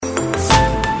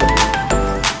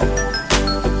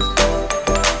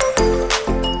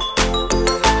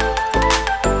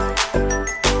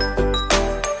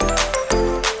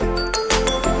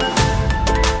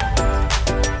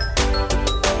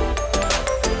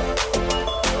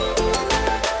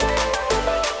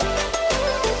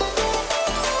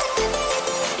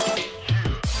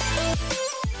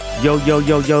Yo, yo,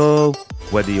 yo, yo.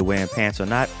 Whether you're wearing pants or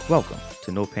not, welcome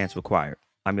to No Pants Required.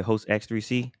 I'm your host,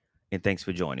 X3C, and thanks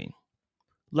for joining.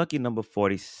 Lucky number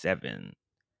 47.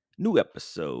 New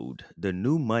episode, the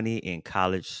new money in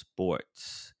college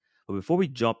sports. But before we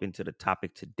jump into the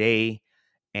topic today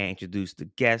and introduce the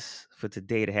guests for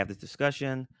today to have this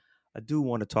discussion, I do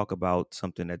want to talk about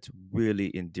something that's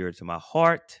really endeared to my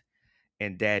heart,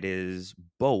 and that is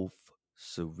both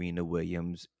Serena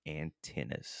Williams and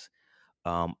tennis.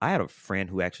 I had a friend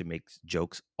who actually makes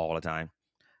jokes all the time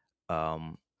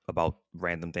about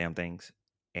random damn things.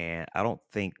 And I don't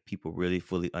think people really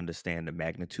fully understand the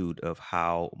magnitude of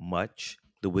how much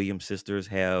the Williams sisters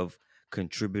have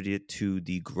contributed to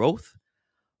the growth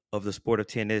of the sport of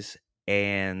tennis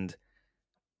and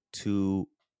to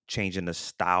changing the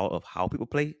style of how people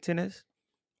play tennis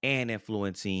and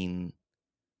influencing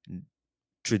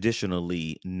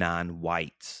traditionally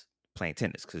non-whites playing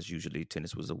tennis, because usually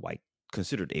tennis was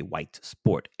considered a white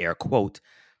sport, air quote,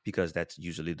 because that's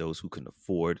usually those who can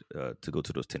afford to go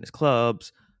to those tennis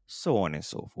clubs, so on and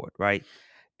so forth, right?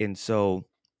 And so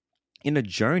in a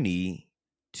journey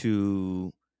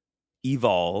to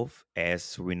evolve, as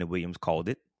Serena Williams called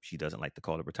it, she doesn't like to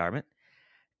call it retirement,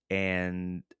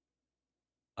 and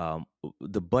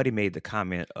the buddy made the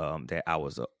comment that I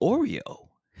was an Oreo.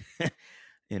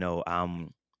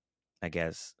 I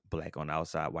guess black on the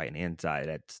outside, white on the inside.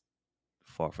 That's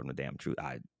far from the damn truth.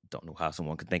 I don't know how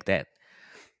someone could think that.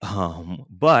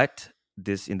 But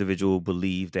this individual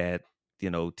believed that,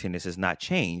 tennis has not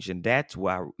changed. And that's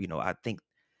why, I think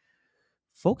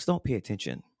folks don't pay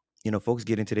attention. Folks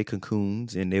get into their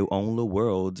cocoons and their own little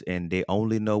worlds, and they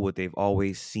only know what they've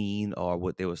always seen or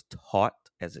what they was taught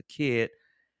as a kid.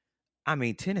 I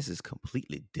mean, tennis is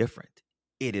completely different.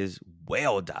 It is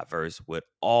well diverse with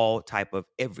all type of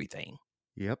everything.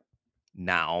 Yep.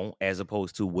 Now, as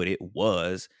opposed to what it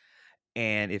was.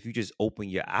 And if you just open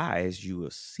your eyes, you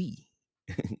will see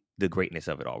the greatness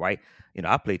of it all, right?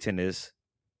 I play tennis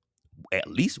at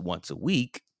least once a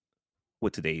week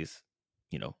with today's,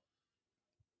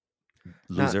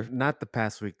 loser. Not the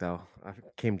past week though. I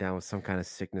came down with some kind of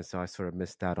sickness, so I sort of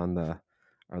missed out on our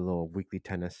little weekly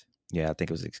tennis. Yeah, I think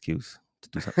it was an excuse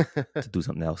to do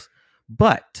something else.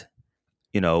 But,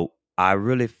 I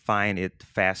really find it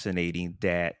fascinating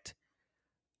that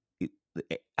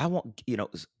I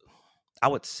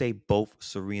would say both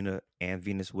Serena and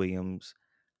Venus Williams,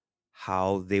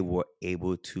 how they were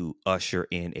able to usher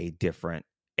in a different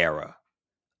era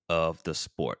of the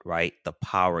sport, right? The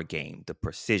power game, the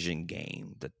precision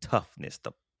game, the toughness,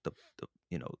 the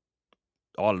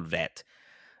all of that,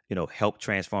 helped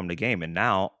transform the game. And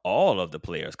now all of the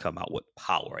players come out with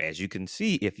power. As you can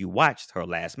see, if you watched her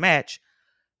last match,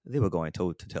 they were going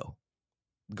toe to toe.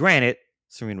 Granted,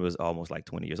 Serena was almost like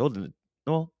 20 years older.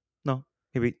 No,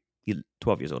 maybe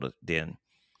 12 years older than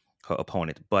her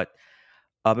opponent. But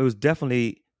it was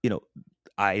definitely,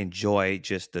 I enjoy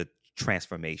just the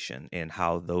transformation and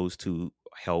how those two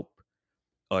help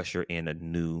usher in a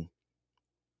new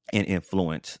and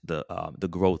influence the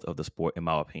growth of the sport, in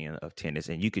my opinion, of tennis.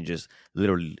 And you can just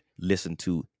literally listen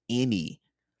to any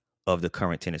of the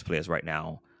current tennis players right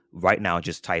now. Right now,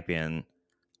 just type in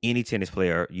any tennis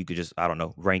player. You could just, I don't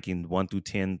know, ranking 1 through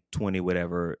 10, 20,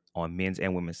 whatever, on men's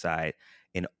and women's side,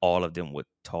 and all of them would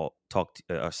talk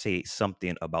or say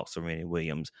something about Serena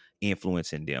Williams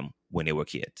influencing them when they were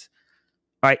kids.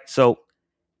 All right, so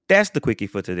that's the quickie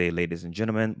for today, ladies and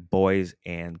gentlemen, boys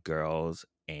and girls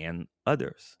and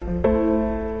others.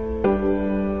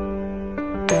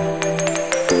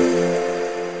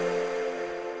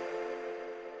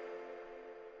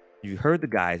 You heard the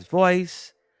guy's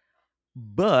voice,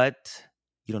 but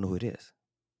you don't know who it is.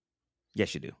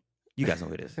 Yes, you do. You guys know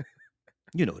who it is.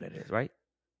 You know who that is, right?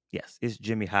 Yes, it's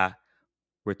Jimmy Ha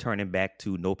returning back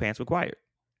to No Pants Required.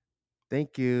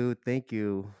 Thank you.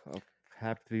 I'm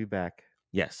happy to be back.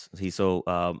 Yes, just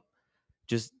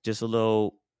a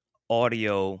little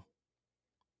audio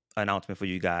announcement for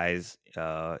you guys.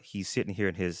 He's sitting here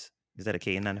in his, is that a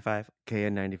KN95?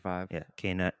 KN95. Yeah,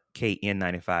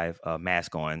 KN95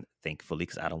 mask on, thankfully,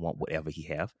 because I don't want whatever he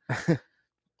have.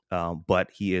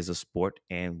 But he is a sport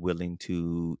and willing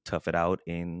to tough it out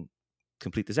and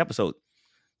complete this episode.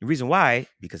 The reason why,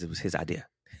 because it was his idea.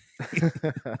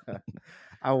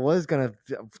 I was trying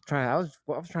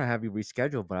to have you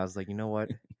reschedule, but I was like, you know what?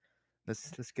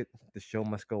 Let's get, the show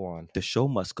must go on. The show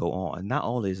must go on. Not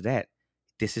only is that,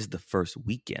 this is the first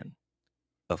weekend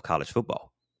of college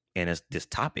football. And this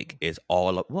topic is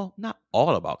not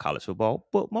all about college football,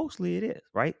 but mostly it is,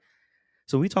 right?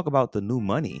 So we talk about the new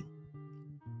money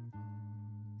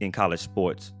in college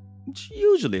sports. It's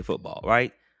usually football,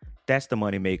 right? That's the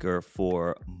moneymaker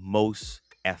for most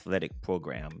athletic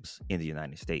programs in the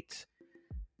United States.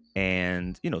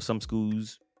 And, some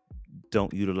schools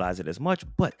don't utilize it as much,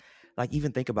 but like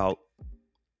even think about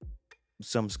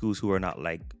some schools who are not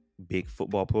like big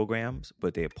football programs,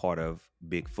 but they're part of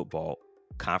big football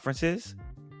conferences.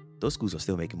 Those schools are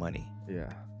still making money.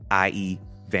 Yeah. I.e.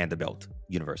 Vanderbilt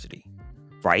University,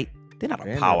 right? They're not a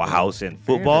Vanderbilt. powerhouse in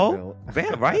football,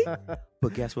 Vanderbilt. right?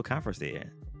 But guess what conference they're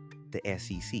in? The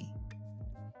SEC.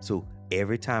 So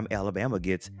every time Alabama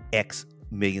gets X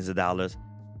millions of dollars,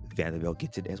 Vanderbilt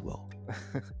gets it as well.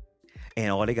 And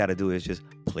all they got to do is just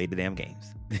play the damn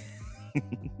games.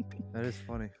 That is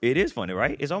funny. It is funny,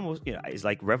 right? It's almost, it's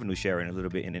like revenue sharing a little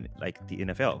bit in like the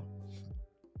NFL.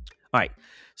 All right.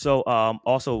 So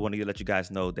also want to let you guys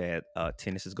know that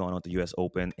tennis is going on at the U.S.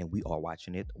 Open, and we are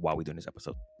watching it while we're doing this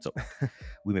episode. So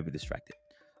we may be distracted.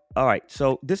 All right.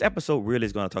 So this episode really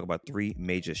is going to talk about 3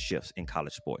 major shifts in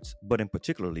college sports, but in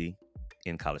particularly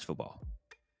in college football.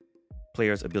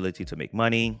 Players' ability to make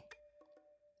money,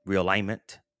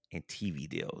 realignment, and TV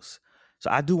deals. So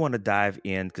I do want to dive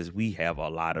in because we have a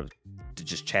lot to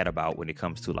just chat about when it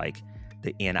comes to like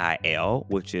the NIL,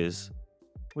 which is,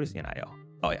 what is NIL?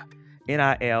 Oh yeah.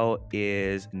 NIL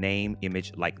is name,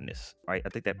 image, likeness, right? I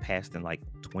think that passed in like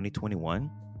 2021,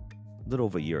 a little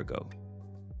over a year ago.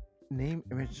 Name,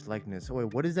 image, likeness. Oh,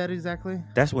 wait, what is that exactly?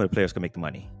 That's when the players can make the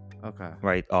money. Okay.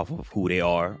 Right, off of who they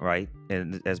are, right?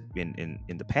 And as in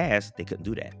the past, they couldn't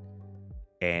do that.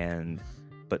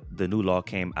 But the new law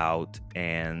came out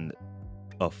and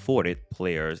afforded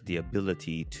players the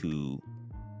ability to,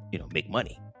 make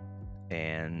money.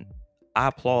 And I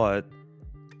applaud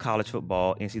college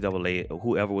football, NCAA, or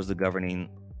whoever was the governing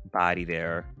body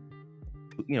there,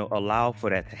 allow for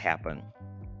that to happen.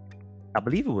 I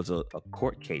believe it was a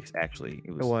court case, actually.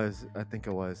 It was. I think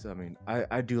it was. I mean,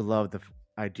 I do love the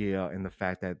idea and the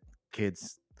fact that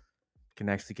kids can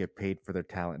actually get paid for their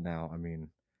talent now. I mean,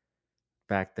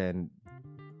 back then,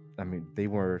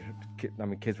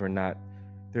 kids were not,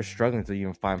 they're struggling to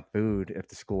even find food if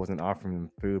the school wasn't offering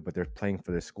them food, but they're playing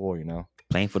for their school,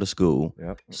 Playing for the school.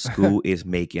 Yep. School is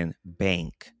making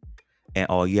bank. And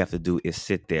all you have to do is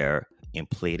sit there and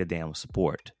play the damn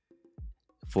sport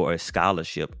for a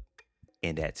scholarship,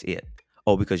 and that's it.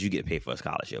 Oh, because you get paid for a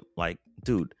scholarship. Like,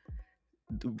 dude,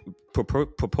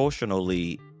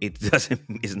 proportionally,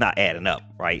 it's not adding up,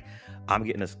 right? I'm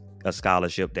getting a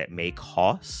scholarship that may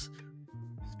cost,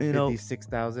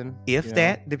 $56,000. If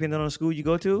that, depending on the school you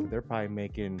go to. They're probably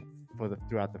making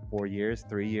throughout the 4 years,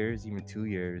 3 years, even 2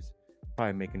 years,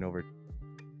 probably making over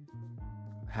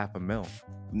 $500,000.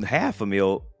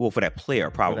 $500,000, well, for that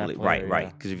player, probably. Right. Yeah.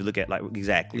 Because if you look at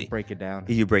exactly, you break it down.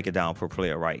 If you break it down per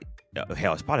player, right?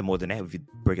 Hell, it's probably more than that if you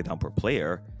break it down per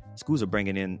player. Schools are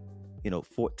bringing in,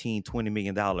 $14-20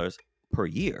 million per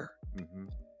year, and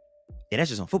that's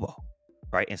just on football,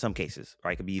 right? In some cases,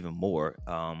 right, it could be even more.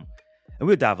 And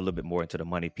we'll dive a little bit more into the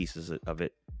money pieces of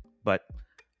it. But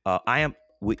I am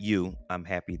with you. I'm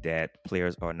happy that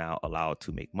players are now allowed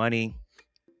to make money.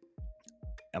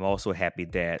 I'm also happy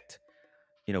that,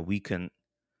 we can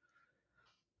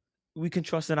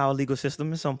trust in our legal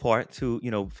system in some part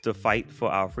to fight for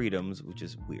our freedoms, which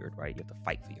is weird, right? You have to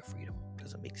fight for your freedom. It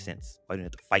doesn't make sense. Why do you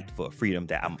have to fight for a freedom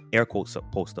that I'm air quotes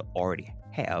supposed to already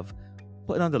have?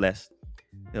 But nonetheless,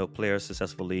 players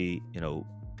successfully,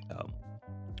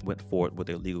 went forward with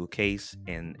their legal case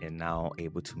and now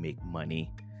able to make money.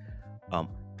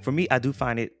 For me, I do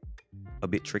find it a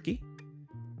bit tricky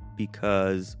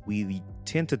because we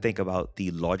tend to think about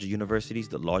the larger universities,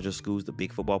 the larger schools, the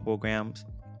big football programs.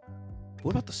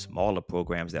 What about the smaller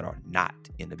programs that are not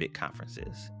in the big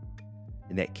conferences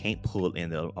and that can't pull in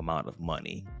the amount of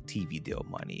money, TV deal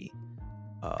money,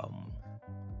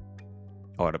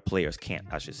 or the players can't,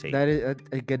 I should say. That is,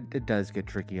 it does get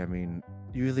tricky. I mean,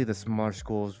 usually the smaller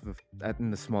schools in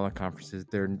the smaller conferences,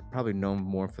 they're probably known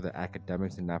more for the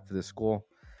academics and not for the school.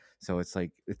 So it's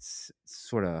like it's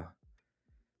sort of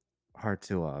hard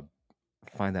to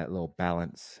find that little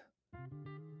balance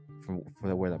for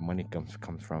where the money comes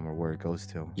from or where it goes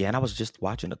to. Yeah, and I was just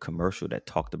watching a commercial that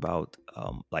talked about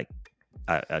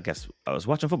I guess I was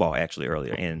watching football actually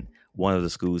earlier, and one of the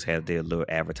schools had their little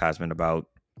advertisement about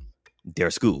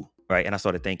their school, right? And I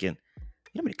started thinking,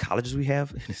 how many colleges we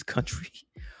have in this country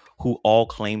who all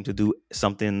claim to do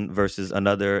something versus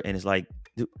another, and it's like,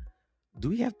 do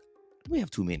we have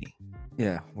too many?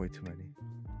 Yeah, way too many.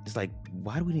 It's like,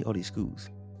 why do we need all these schools?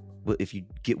 Well, if you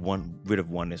get rid of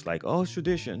one, it's like, oh, it's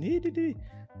tradition.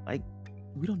 Like,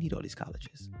 we don't need all these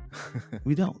colleges.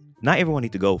 We don't. Not everyone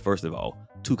needs to go, first of all,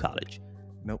 to college.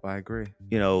 Nope, I agree.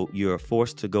 You're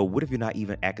forced to go. What if you're not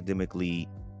even academically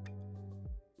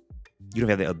you don't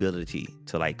have the ability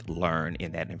to like learn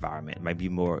in that environment. It might be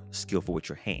more skillful with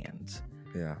your hands.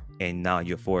 Yeah. And now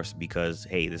you're forced because,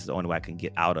 hey, this is the only way I can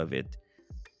get out of it,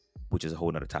 which is a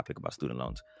whole nother topic about student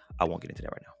loans. I won't get into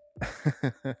that right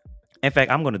now. In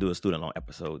fact, I'm going to do a student loan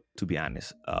episode, to be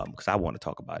honest, because I want to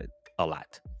talk about it a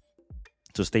lot.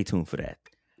 So stay tuned for that.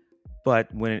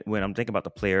 But when I'm thinking about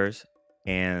the players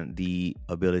and the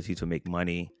ability to make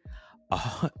money,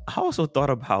 I also thought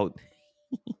about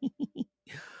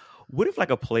what if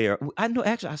like a player, I know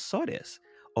actually I saw this,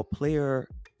 a player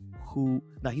who,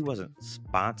 now he wasn't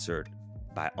sponsored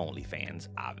by OnlyFans,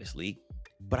 obviously,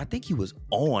 but I think he was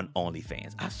on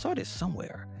OnlyFans. I saw this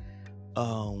somewhere.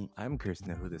 I'm curious to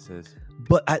know who this is.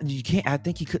 But I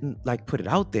think he couldn't like put it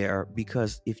out there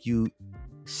because if you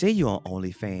say you're on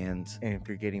OnlyFans, And if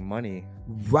you're getting money,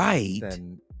 right,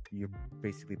 then you're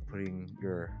basically putting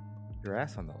your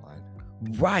ass on the line.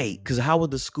 right, because how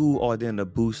would the school or then the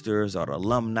boosters or the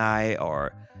alumni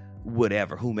or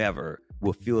whatever, whomever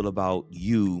will feel about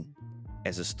you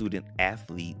as a student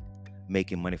athlete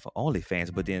making money for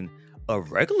OnlyFans, but then a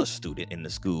regular student in the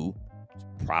school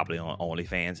probably on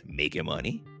OnlyFans making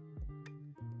money?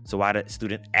 So why the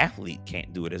student athlete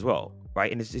can't do it as well,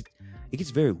 right? And it's just, it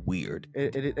gets very weird.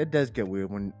 It does get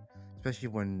weird especially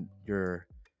when you're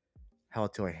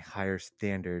held to a higher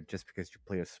standard just because you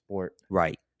play a sport.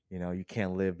 Right, You know, you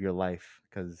can't live your life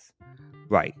because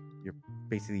right. you're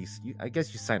basically, I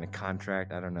guess you sign a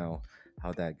contract. I don't know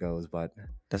how that goes, but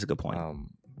That's a good point.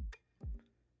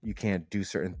 you can't do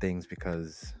certain things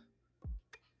because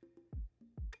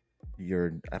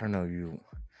you're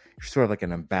sort of like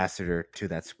an ambassador to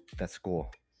that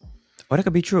school. Well, that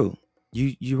could be true.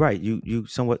 You're right. You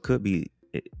somewhat could be,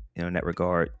 in that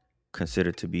regard,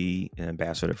 considered to be an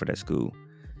ambassador for that school.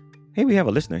 Hey, we have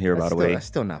a listener here, by the way. That's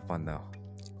still not fun though.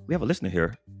 We have a listener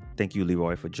here. Thank you,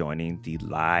 Leroy, for joining the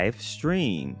live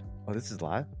stream. Oh, this is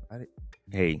live?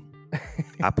 Hey,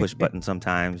 I push buttons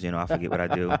sometimes. I forget what I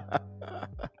do.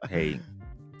 Hey,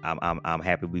 I'm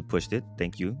happy we pushed it.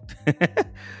 Thank you.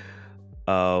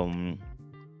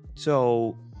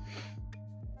 So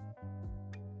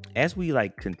as we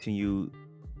like continue,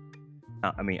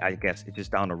 I guess it's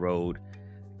just down the road.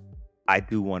 I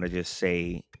do want to just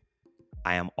say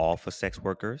I am all for sex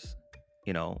workers.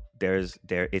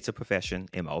 It's a profession,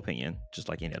 in my opinion, just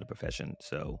like any other profession.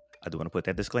 So I do want to put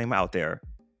that disclaimer out there.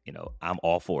 I'm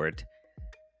all for it.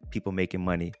 People making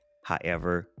money,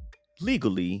 however,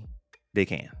 legally they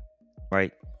can,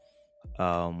 right?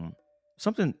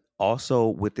 Something also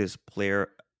with this player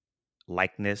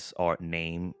likeness or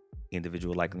name,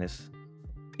 individual likeness,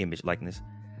 image likeness.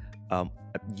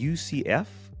 UCF,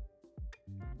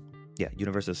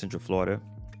 University of Central Florida,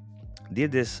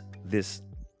 did this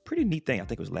pretty neat thing. I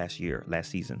think it was last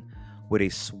season, where they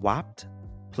swapped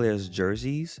players'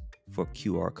 jerseys for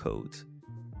QR codes.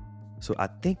 So I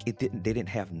think they didn't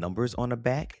have numbers on the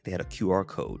back. They had a QR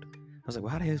code. I was like,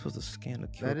 well, how the hell are you supposed to scan the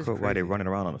QR code while they're running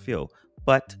around on the field?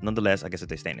 But nonetheless, I guess if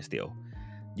they're standing still,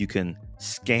 you can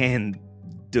scan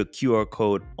the QR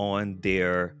code on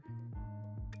their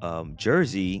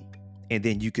jersey, and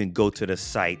then you can go to the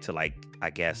site to, like,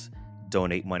 I guess,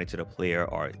 donate money to the player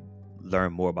or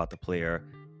learn more about the player.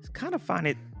 Kind of find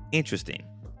it interesting.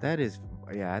 That is,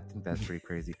 I think that's pretty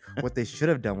crazy. What they should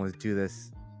have done was do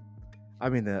this. I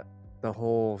mean, the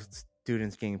whole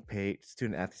student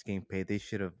athletes getting paid, they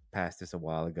should have passed this a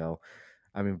while ago.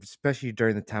 I mean, especially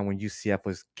during the time when UCF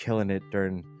was killing it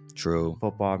during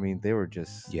football. I mean, they were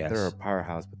just, they're a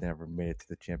powerhouse, but they never made it to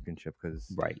the championship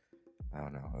because, right. I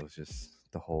don't know. It was just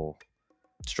the whole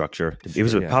structure. It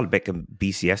was probably back in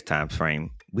BCS time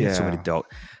frame. We had so many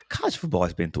college football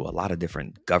has been through a lot of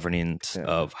different governance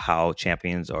of how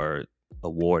champions are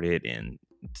awarded, and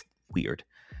it's weird.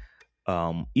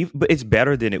 But it's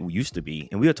better than it used to be,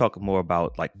 and we'll talk more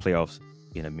about like playoffs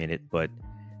in a minute. But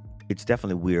it's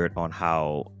definitely weird on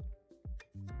how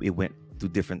it went through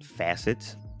different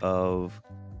facets of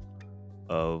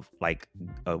like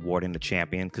awarding the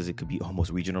champion, because it could be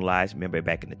almost regionalized. Remember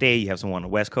back in the day, you have someone on the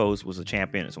West Coast was a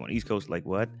champion and someone on the East Coast, like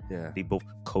what? Yeah. They both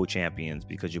co-champions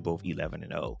because you're both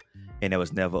 11-0. And there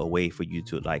was never a way for you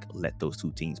to like let those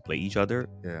two teams play each other.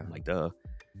 Yeah. Like duh.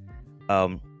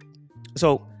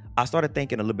 So I started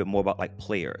thinking a little bit more about like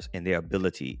players and their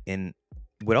ability, and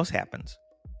what else happens?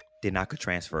 They're not gonna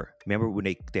transfer. Remember when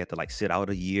they had to like sit out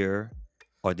a year,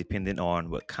 or depending on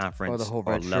what conference or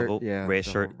level, red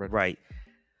shirt, right?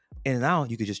 And now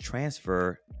you could just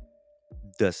transfer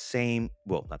the same,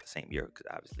 well, not the same year, because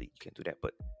obviously you can't do that,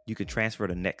 but you could transfer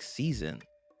the next season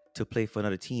to play for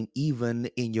another team, even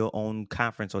in your own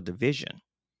conference or division.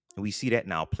 And we see that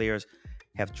now. Players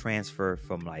have transferred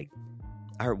from, like,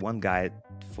 I heard one guy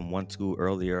from one school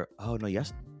earlier. Oh no,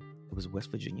 yes, it was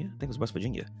West Virginia. I think it was West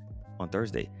Virginia on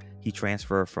Thursday. He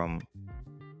transferred from.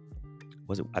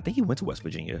 I think he went to West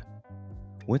Virginia,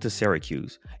 went to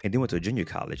Syracuse, and then went to a junior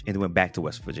college, and then went back to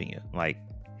West Virginia. Like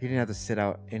he didn't have to sit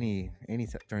out any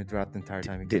throughout the entire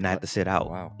time. He didn't have to sit out.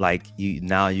 Wow. Like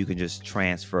now you can just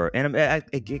transfer, and I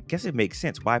guess it makes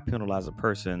sense. Why penalize a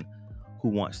person who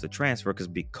wants to transfer? Because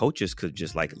big coaches could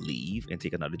just like leave and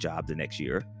take another job the next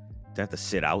year. Don't have to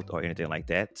sit out or anything like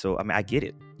that. So I mean, I get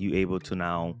it. You able to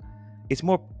now. It's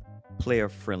more player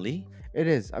friendly. It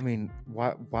is. I mean,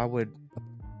 why would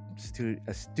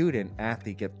a student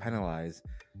athlete get penalized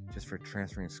just for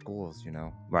transferring schools? You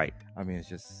know. Right. I mean, it's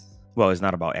just. Well, it's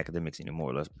not about academics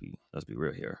anymore. Let's be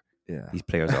real here. Yeah. These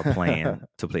players are playing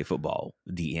to play football.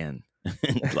 The end.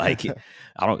 Like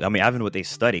I don't know what they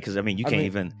study, because I mean you can't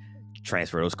even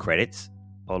transfer those credits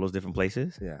all those different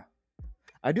places. Yeah.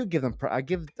 I do give them. I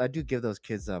do give those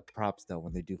kids props though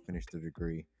when they do finish their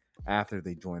degree after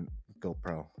they join GoPro.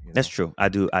 You know? That's true. I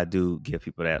do give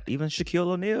people that. Even Shaquille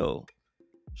O'Neal.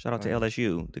 Shout out to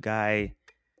LSU. The guy,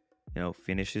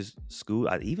 finishes school.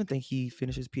 I even think he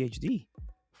finished his PhD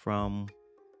from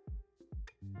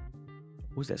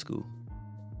what's that school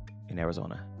in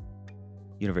Arizona?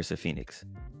 University of Phoenix.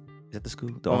 Is that the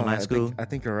school? The online school? I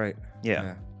think you're right.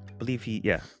 Yeah. I believe he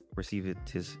received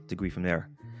his degree from there.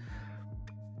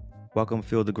 Welcome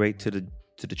Phil the Great to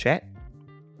the chat.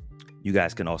 You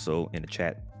guys can also in the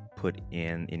chat put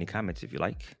in any comments if you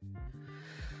like.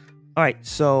 All right,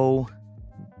 so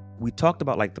we talked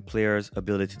about like the players'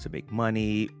 ability to make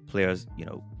money, players,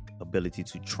 ability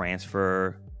to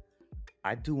transfer.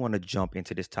 I do want to jump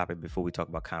into this topic before we talk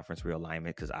about conference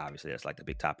realignment, because obviously that's like the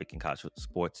big topic in college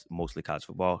sports, mostly college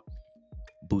football.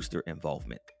 Booster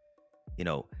involvement.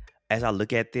 As I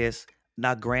look at this,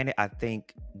 now granted, I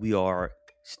think we are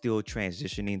still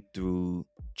transitioning through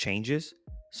changes.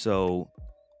 So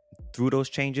through those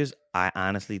changes, I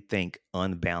honestly think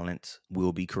unbalance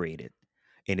will be created.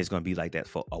 And it's going to be like that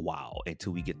for a while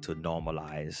until we get to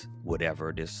normalize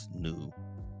whatever this new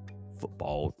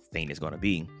football thing is going to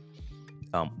be.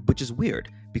 Which is weird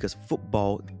because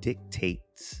football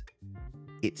dictates,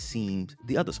 it seems,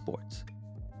 the other sports,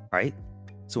 right?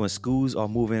 So when schools are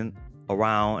moving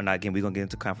around, and again, we're going to get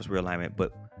into conference realignment,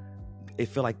 but it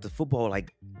feel like the football,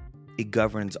 like, it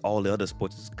governs all the other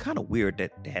sports. It's kind of weird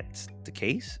that that's the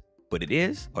case, but it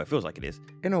is, or it feels like it is.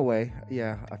 In a way,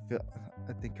 yeah,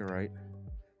 I think you're right.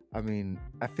 I mean,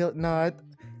 I feel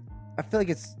like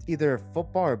it's either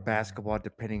football or basketball,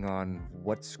 depending on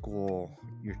what school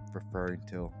you're referring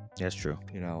to. That's true.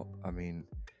 I mean,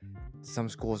 some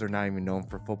schools are not even known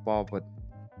for football, but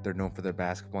they're known for their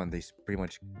basketball, and they pretty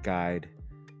much guide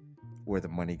where the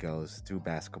money goes through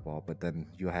basketball. But then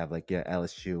you have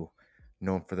LSU,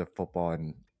 known for their football,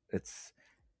 and I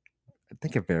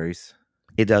think it varies.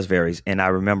 It does varies. And I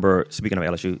remember, speaking of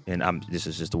LSU, and this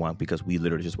is just the one because we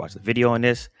literally just watched the video on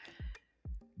this,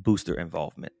 booster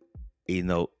involvement.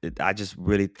 I just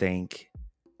really think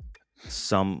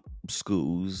some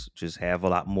schools just have a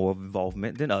lot more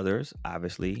involvement than others.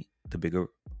 Obviously, the bigger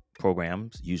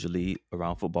programs, usually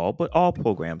around football, but all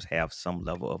programs have some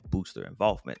level of booster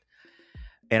involvement.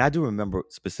 And I do remember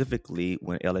specifically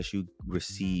when LSU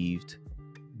received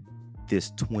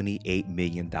this $28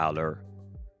 million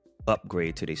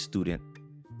upgrade to their student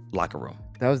locker room.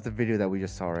 That was the video that we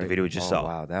just saw, right? The video we just saw.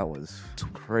 Wow, that was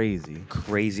crazy.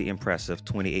 Crazy impressive,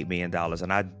 $28 million.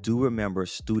 And I do remember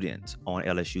students on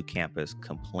LSU campus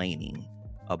complaining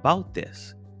about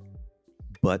this.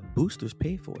 But boosters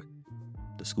paid for it.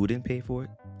 The school didn't pay for it.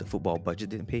 The football budget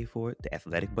didn't pay for it. The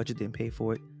athletic budget didn't pay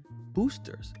for it.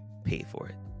 Boosters paid for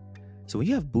it. So when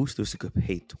you have boosters who could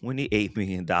pay $28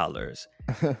 million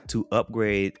to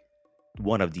upgrade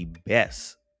one of the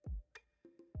best,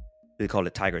 they call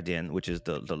it Tiger Den, which is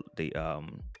the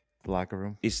locker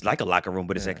room. It's like a locker room,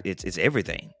 but it's like it's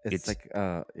everything. It's like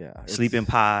sleeping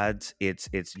pods. It's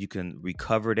you can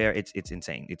recover there. It's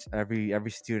insane. It's every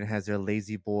student has their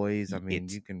lazy boys. I mean,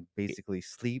 you can basically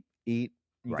sleep, eat.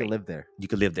 You can live there. You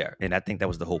can live there, and I think that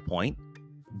was the whole point.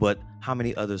 But how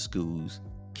many other schools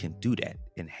can do that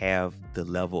and have the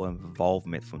level of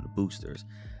involvement from the boosters?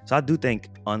 So I do think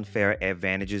unfair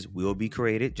advantages will be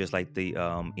created, just like the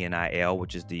NIL,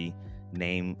 which is the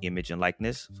name, image, and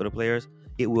likeness for the players.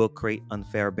 It will create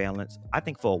unfair balance, I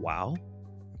think, for a while.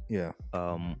 Yeah.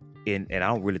 And I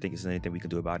don't really think there's anything we can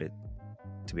do about it,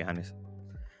 to be honest.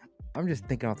 I'm just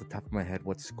thinking off the top of my head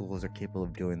what schools are capable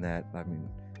of doing that. I mean,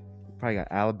 you probably got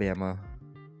Alabama,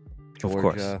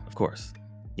 Georgia, of course,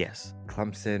 yes,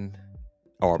 Clemson,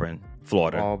 Auburn,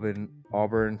 Florida,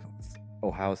 Auburn.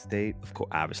 Ohio State. Of course,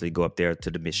 obviously go up there to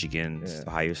the Michigans, Yeah.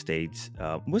 Ohio States,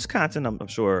 Wisconsin. I'm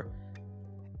sure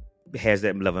has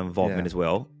that level of involvement Yeah. as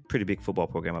well. Pretty big football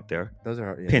program up there. Those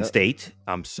are Penn State,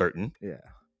 I'm certain, Yeah.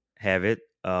 have it.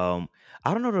 I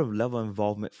don't know the level of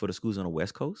involvement for the schools on the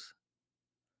West Coast.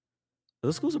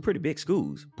 Those schools are pretty big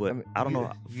schools, but I don't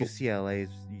know. UCLA,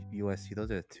 USC. Those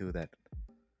are the two that.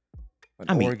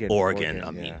 I mean, Oregon.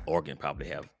 I mean, yeah. Oregon probably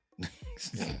have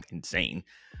insane.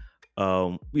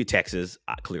 We Texas,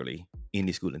 clearly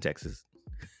any school in Texas.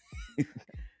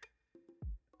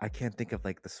 I can't think of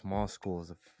like the small schools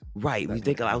of. Right, we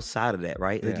think outside of that,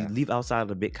 right? Like Yeah. you leave outside of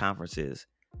the big conferences,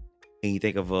 and you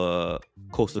think of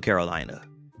Coastal Carolina.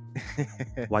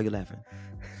 Why are you laughing?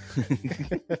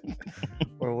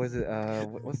 Or was it?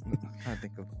 What's I'm trying to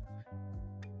think of.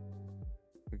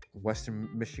 Western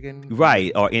Michigan.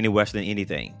 Right, or any Western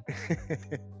anything.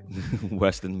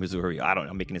 Western Missouri. I don't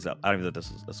know. I'm making this up. I don't even know if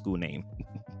this is a school name.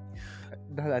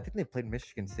 No, I think they played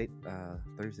Michigan State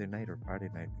Thursday night or Friday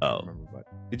night. I Oh. don't remember, but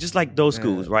It's just like those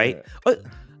schools, Yeah, right? yeah. But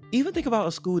even think about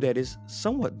a school that is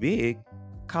somewhat big,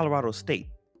 Colorado State.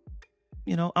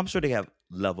 You know, I'm sure they have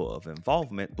level of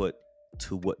involvement, but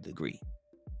to what degree?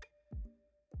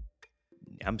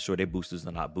 I'm sure their boosters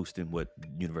are not boosting what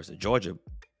University of Georgia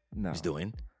no. is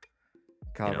doing.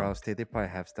 Colorado State, they probably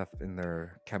have stuff in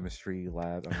their chemistry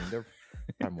lab. I mean, they're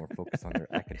probably more focused on their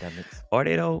academics. Are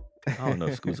they though? I don't know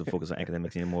if schools are focused on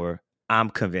academics anymore. I'm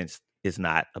convinced it's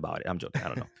not about it. I'm joking. I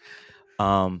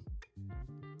don't know.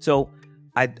 So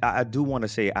I do want to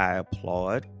say I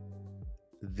applaud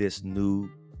this new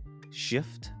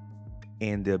shift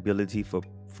and the ability for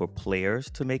players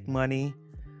to make money,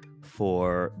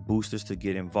 for boosters to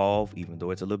get involved, even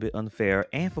though it's a little bit unfair,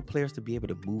 and for players to be able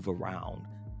to move around.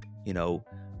 You know,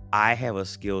 I have a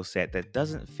skill set that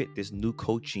doesn't fit this new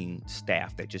coaching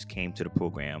staff that just came to the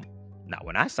program. Not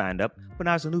when I signed up, but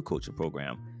now it's a new coaching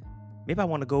program. Maybe I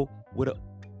want to go where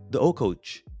the old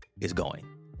coach is going,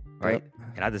 right? Yep.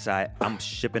 And I decide I'm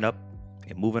shipping up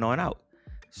and moving on out.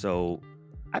 So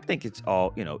I think it's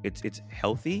all, you know, it's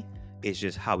healthy. It's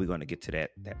just how we're going to get to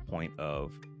that point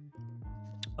of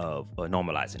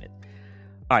normalizing it.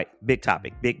 All right, big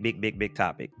topic, big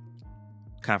topic.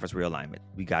 Conference realignment.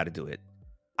 We got to do it.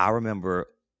 I remember,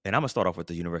 and I'm gonna start off with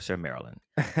the University of Maryland.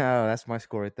 Oh, that's my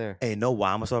score right there. And know why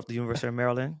I'm gonna start off the University of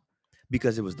Maryland?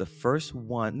 Because it was the first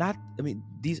one.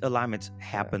 These alignments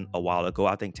happened a while ago.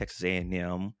 I think Texas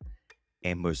A&M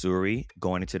and Missouri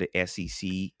going into the SEC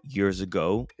years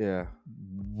ago Yeah.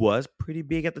 was pretty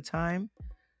big at the time,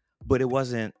 but it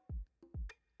wasn't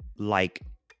like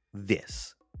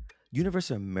this.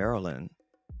 University of Maryland,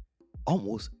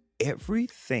 almost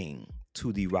everything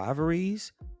to the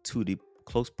rivalries, to the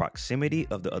close proximity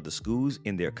of the other schools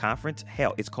in their conference.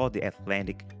 Hell, it's called the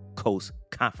Atlantic Coast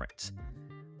Conference.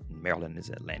 Maryland is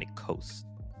Atlantic Coast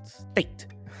State.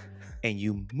 And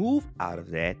you move out of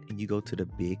that and you go to the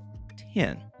Big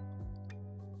Ten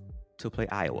to play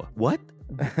Iowa. What?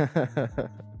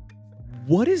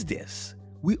 What is this?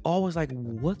 We always like,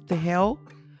 what the hell?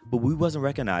 But we wasn't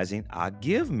recognizing. I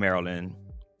give Maryland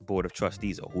Board of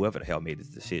Trustees or whoever the hell made this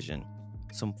decision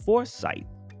some foresight,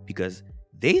 because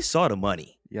they saw the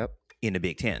money Yep. in the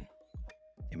Big Ten.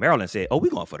 And Maryland said, oh,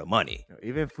 we're going for the money.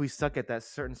 Even if we suck at that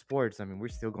certain sports, I mean, we're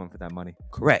still going for that money.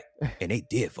 Correct. And they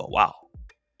did for a while.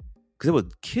 Because it was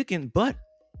kicking butt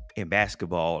in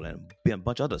basketball and a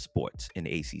bunch of other sports in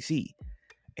the ACC.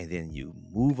 And then you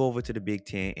move over to the Big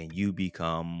Ten and you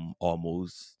become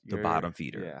almost the bottom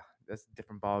feeder. Yeah, that's a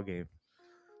different ball game.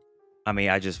 I mean,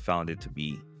 I just found it to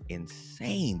be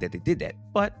insane that they did that.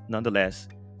 But nonetheless,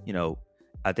 you know,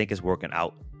 I think it's working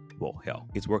out. Well, hell,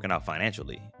 it's working out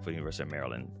financially for the University of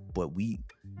Maryland. But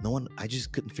I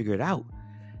just couldn't figure it out.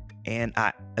 And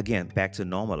again, back to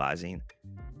normalizing.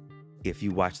 If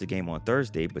you watch the game on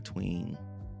Thursday between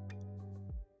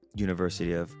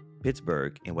University of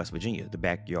Pittsburgh and West Virginia, the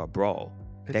backyard brawl.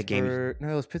 That game. No,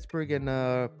 it was Pittsburgh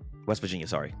and West Virginia,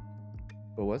 sorry.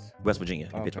 What was? West Virginia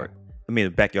and Okay. Pittsburgh. I mean,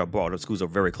 the backyard brawl. The schools are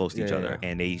very close to each Yeah, other, yeah.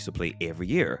 and they used to play every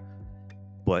year.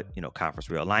 But, you know, conference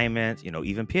realignment, you know,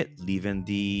 even Pitt leaving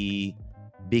the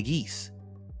Big East.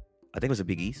 I think it was the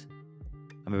Big East.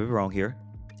 I may be wrong here.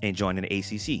 And joining the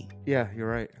ACC, Yeah, you're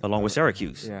right. along with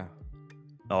Syracuse. Yeah.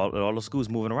 All the schools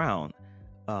moving around.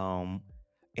 And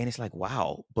it's like,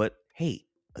 wow. But, hey,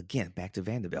 again, back to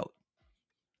Vanderbilt.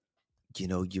 You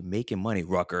know, you're making money.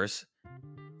 Rutgers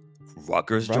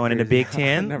joining the Big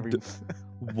Ten.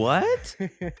 What?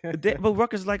 But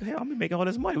Rutgers is like, hey, I'm making all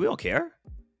this money. We don't care.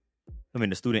 I mean,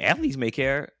 the student athletes may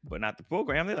care, but not the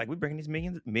program. They're like, we're bringing these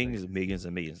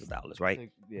millions of dollars,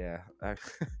 right? Yeah.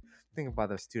 think about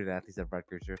the student athletes at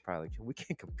Rutgers. They're probably like, we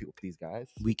can't compete with these guys.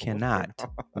 We What's going cannot. on?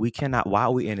 We cannot. Why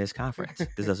are we in this conference?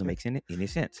 This doesn't make any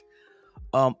sense.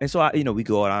 And so we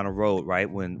go out on a road, right?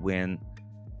 When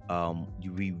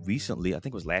we recently, I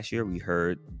think it was last year, we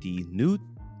heard the new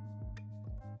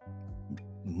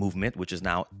movement, which is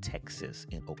now Texas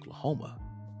and Oklahoma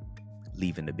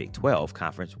leaving the Big 12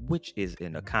 conference, which is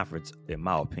in a conference, in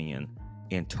my opinion,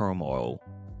 in turmoil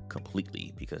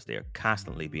completely because they're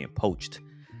constantly being poached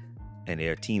and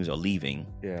their teams are leaving.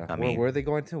 Yeah. I mean, where are they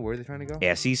going to? Where are they trying to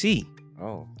go? SEC.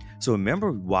 Oh. So remember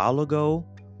a while ago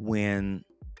when,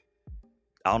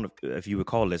 I don't know if you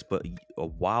recall this, but a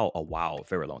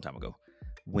very long time ago,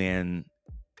 when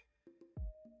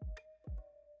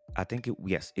I think it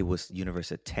was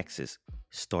University of Texas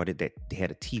started that they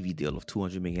had a TV deal of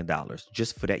 $200 million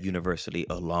just for that university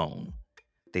alone.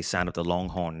 They signed up the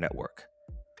Longhorn Network.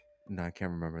 No, I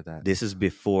can't remember that. This is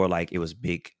before it was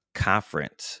big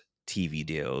conference TV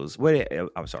deals. Well,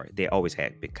 I'm sorry, they always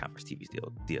had big conference TV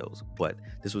deals, but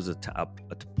this was a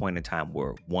point in time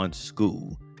where one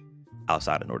school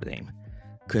outside of Notre Dame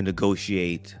could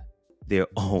negotiate their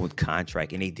own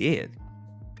contract, and they did.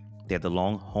 They had the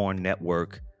Longhorn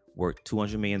Network worth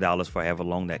 $200 million for however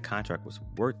long that contract was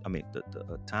worth. I mean,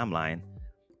 the timeline.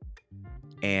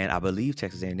 And I believe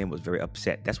Texas A&M was very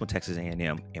upset. That's when Texas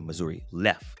A&M and Missouri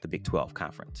left the Big 12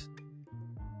 conference.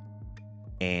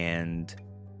 And,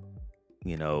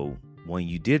 when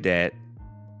you did that,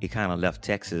 it kind of left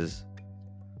Texas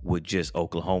with just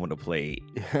Oklahoma to play.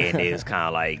 And it's kind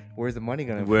of like, where's the money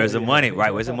going? Where's the money,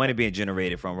 right? Where's the money being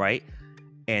generated from, right?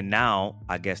 And now,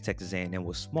 I guess Texas A&M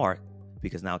was smart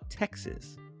because now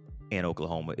Texas and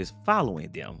Oklahoma is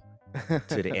following them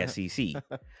to the SEC.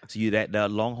 So the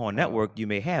Longhorn Network you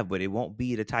may have, but it won't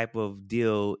be the type of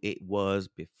deal it was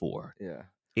before. Yeah.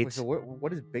 So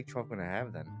what is Big 12 going to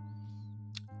have then?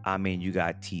 I mean, you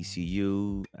got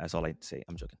TCU. That's all I say.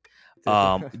 I'm joking.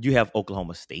 You have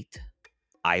Oklahoma State,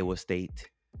 Iowa State,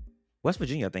 West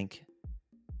Virginia, I think,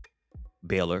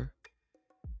 Baylor.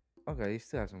 Okay, you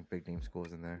still have some big name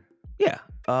schools in there. Yeah.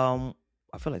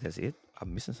 I feel like that's it.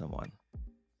 I'm missing someone.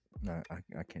 No,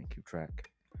 I can't keep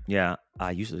track. Yeah,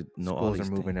 I usually know all these schools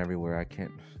are moving things. everywhere. I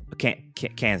can't.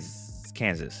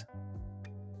 Kansas,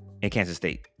 and Kansas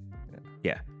State.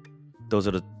 Yeah. Those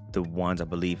are the ones I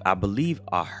believe. I believe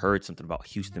I heard something about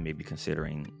Houston maybe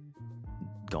considering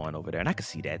going over there, and I could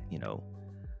see that.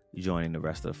 Joining the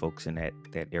rest of the folks in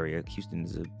that area. Houston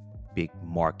is a big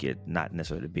market, not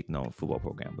necessarily a big known football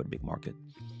program, but a big market.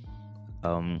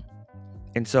 And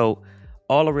so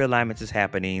all the realignments is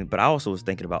happening, but I also was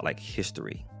thinking about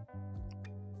history.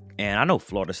 And I know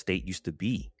Florida State used to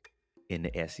be in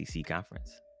the SEC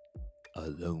conference a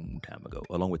long time ago,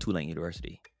 along with Tulane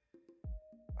University.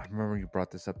 I remember you brought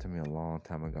this up to me a long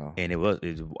time ago. And it was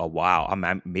a while. I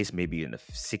mean, maybe in the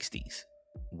 60s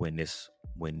when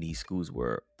these schools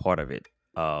were part of it.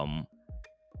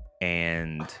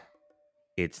 And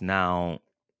it's now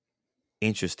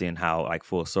interesting how,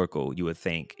 full circle, you would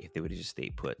think if they would have just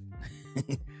stayed put.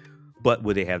 But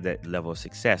would they have that level of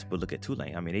success? But look at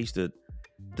Tulane. I mean,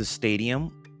 the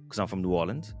stadium, because I'm from New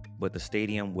Orleans, but the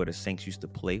stadium where the Saints used to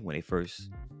play when they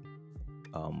first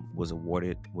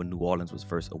when New Orleans was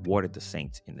first awarded the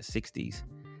Saints in the 60s,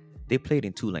 they played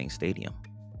in Tulane Stadium.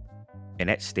 And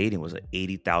that stadium was an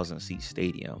 80,000 seat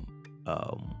stadium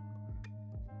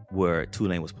where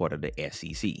Tulane was part of the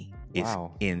SEC.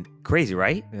 Wow. It's crazy,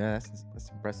 right? Yeah, that's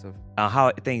impressive.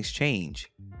 How things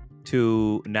change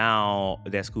to now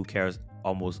that school cares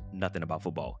almost nothing about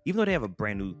football. Even though they have a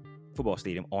brand new football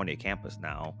stadium on their campus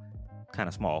now, kind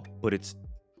of small, but it's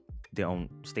their own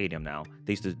stadium now.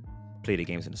 They used to play their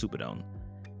games in the Superdome,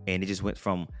 and it just went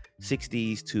from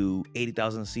 60s to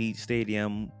 80,000 seat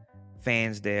stadium,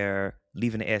 fans there,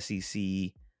 leaving the SEC,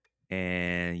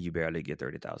 and you barely get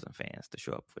 30,000 fans to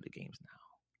show up for the games now.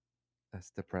 That's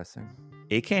depressing.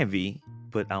 It can be,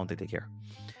 but I don't think they care.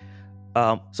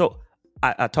 So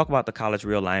I talk about the college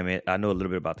realignment. I know a little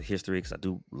bit about the history because I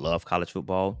do love college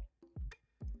football.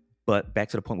 But back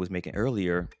to the point we was making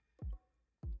earlier,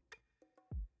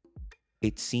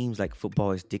 it seems like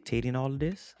football is dictating all of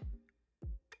this.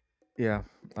 Yeah,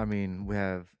 I mean, we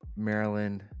have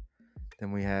Maryland,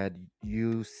 then we had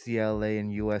UCLA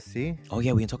and USC. Oh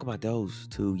yeah, we can talk about those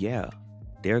too. Yeah,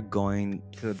 they're going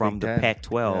from the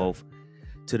Pac-12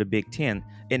 to the Big Ten,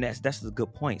 and that's a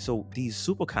good point. So these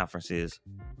super conferences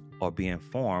are being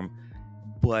formed,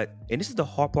 and this is the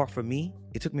hard part for me.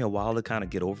 It took me a while to kind of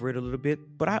get over it a little bit,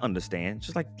 but I understand.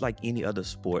 Just like any other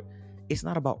sport, it's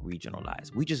not about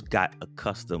regionalized. We just got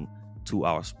accustomed to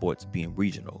our sports being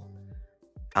regional.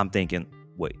 I'm thinking,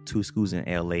 wait, 2 schools in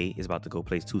LA is about to go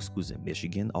play 2 schools in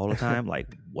Michigan all the time? Like,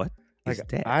 what? Like is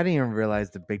that. I didn't even realize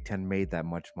the Big Ten made that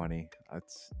much money.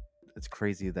 It's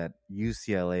crazy that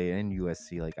UCLA and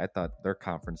USC, like I thought their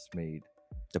conference made.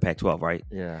 The Pac-12, right?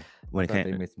 Yeah, When I it thought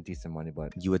they came, made some decent money,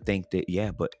 but you would think that,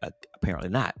 yeah, but apparently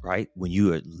not, right? When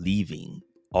you are leaving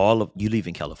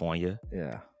California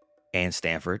yeah, and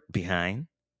Stanford behind,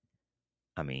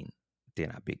 I mean, they're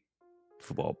not big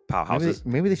football maybe powerhouses.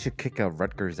 maybe they should kick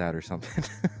Rutgers out or something.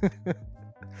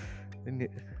 They need-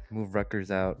 Move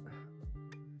Rutgers out.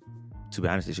 To be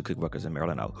honest, they should kick Rutgers and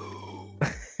Maryland out.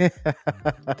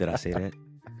 Did I say that?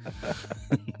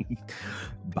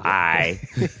 Bye.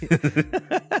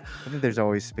 I think there's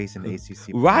always space in the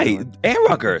ACC. for Right, Maryland. and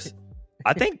Rutgers.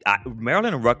 I think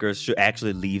Maryland and Rutgers should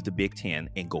actually leave the Big Ten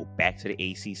and go back to the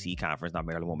ACC conference. Now,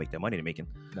 Maryland won't make that money they're making,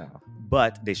 No.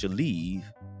 but they should leave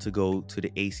to go to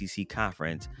the ACC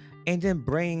conference and then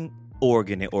bring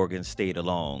Oregon and Oregon State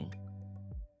along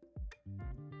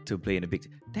to play in the Big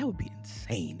Ten. That would be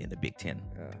insane in the Big Ten.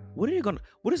 Yeah.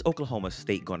 What is Oklahoma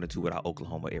State going to do without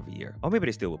Oklahoma every year? Or maybe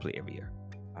they still will play every year.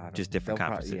 I don't- Just different they'll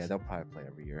conferences. Yeah, they'll probably play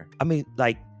every year. I mean,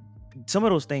 like some of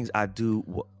those things I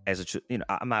do as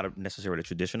I'm not necessarily a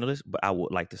traditionalist, but I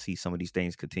would like to see some of these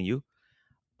things continue.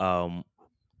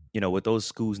 With those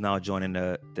schools now joining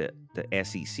the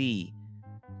SEC,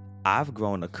 I've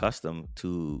grown accustomed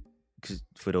to. Because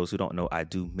for those who don't know, I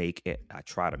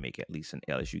try to make at least an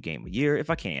LSU game a year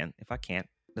if I can. If I can't,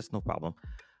 that's no problem.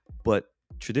 But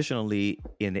traditionally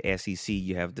in the SEC,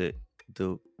 you have the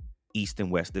East and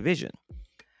West division.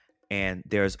 And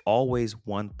there's always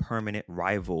one permanent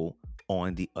rival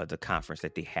on the other conference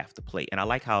that they have to play. And I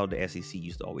like how the SEC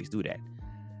used to always do that.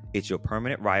 It's your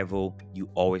permanent rival. You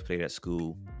always play that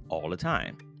school all the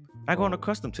time. I grown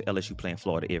accustomed to LSU playing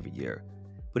Florida every year.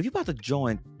 But if you're about to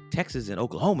join Texas and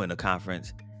Oklahoma in the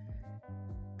conference,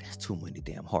 that's too many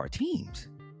damn hard teams.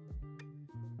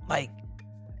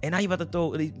 And now you're about to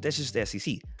throw, that's just the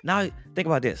SEC. Now, think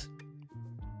about this.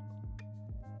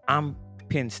 I'm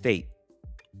Penn State.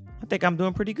 I think I'm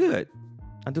doing pretty good.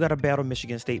 I do got to battle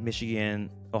Michigan State,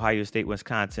 Michigan, Ohio State,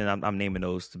 Wisconsin. I'm naming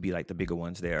those to be like the bigger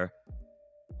ones there.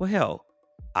 Well, hell,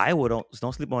 Iowa don't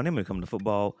sleep on them when it comes to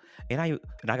football. And I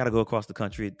got to go across the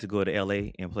country to go to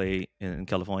LA and play in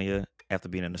California after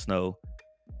being in the snow.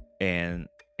 And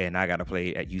I got to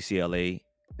play at UCLA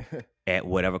at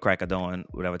whatever crack of dawn,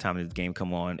 whatever time the game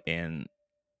come on,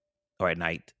 or at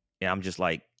night. And I'm just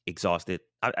like exhausted.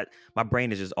 My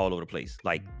brain is just all over the place.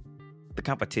 Like the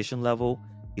competition level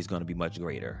is going to be much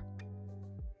greater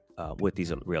with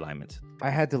these realignments.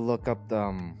 I had to look up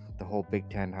the whole Big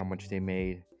Ten, how much they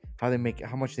made,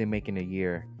 how much they make in a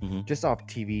year, just off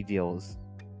TV deals.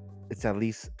 It's at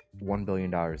least $1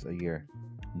 billion a year.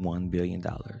 $1 billion.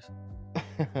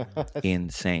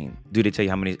 Insane. Do they tell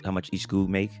you how much each school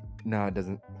make? No, it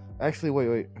doesn't. Actually,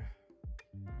 wait.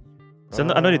 So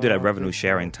I know they do that revenue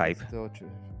sharing type.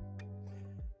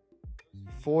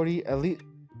 40 at least.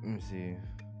 Let me see.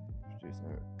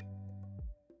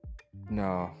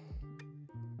 No,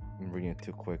 I'm reading it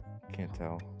too quick. Can't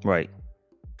tell. Right.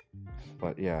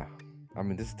 But yeah, I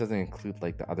mean, this doesn't include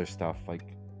like the other stuff like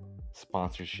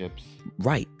sponsorships.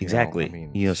 Right. Exactly.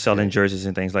 Selling shit. jerseys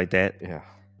and things like that. Yeah.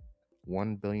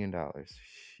 $1 billion.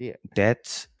 Shit.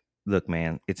 Look,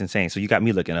 man, it's insane. So you got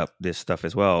me looking up this stuff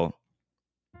as well.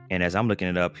 And as I'm looking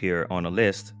it up here on the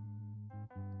list,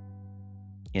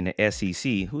 in the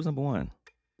SEC, who's number one?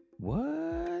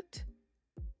 What?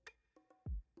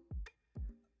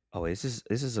 Oh, this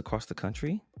is across the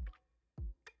country?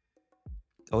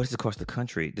 Oh, this is across the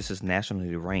country. This is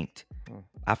nationally ranked.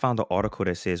 I found an article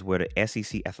that says where the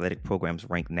SEC athletic programs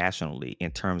rank nationally in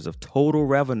terms of total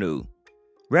revenue.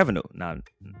 Revenue now.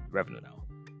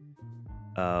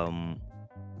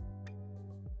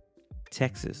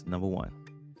 Texas, number one.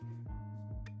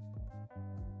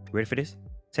 Ready for this?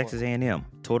 Texas A&M,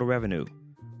 total revenue,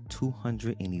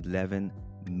 $211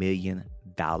 million.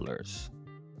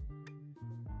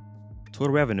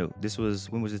 Total revenue.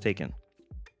 When was it taken?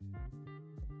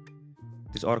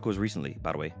 This article was recently,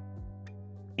 by the way.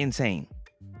 Insane.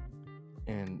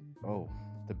 And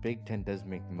the Big Ten does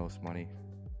make the most money.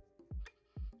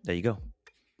 There you go.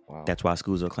 Wow. That's why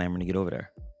schools are clamoring to get over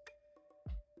there.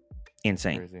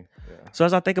 Insane. Crazy. Yeah. So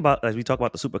as we talk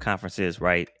about the super conferences,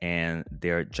 right, and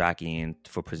they're jockeying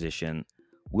for position,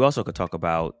 we also could talk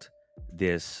about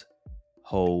this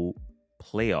whole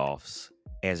playoffs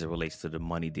as it relates to the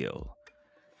money deal.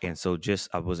 And so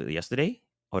was it yesterday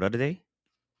or the other day?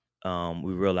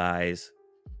 We realized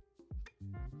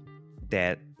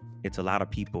that it's a lot of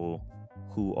people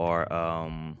who are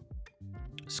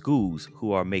schools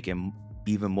who are making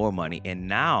even more money, and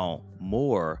now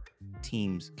more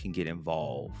teams can get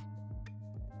involved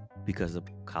because the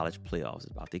college playoffs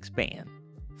is about to expand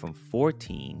from 4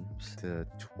 teams to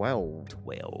 12.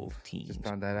 12 teams. Just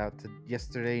found that out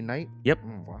yesterday night. Yep.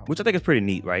 Wow. Which I think is pretty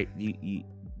neat, right? You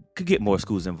could get more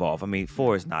schools involved. I mean,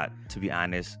 4 is not, to be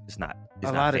honest, it's not a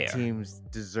not lot fair. Of teams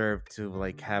deserve to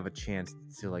like have a chance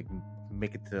to like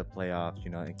make it to the playoffs,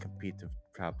 and compete to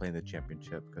try to play in the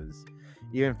championship. Because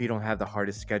even if you don't have the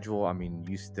hardest schedule, I mean,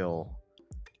 you still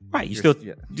right. You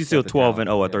still 12 and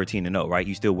 0 or 13 and 0, right?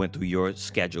 You still went through your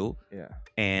schedule,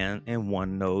 and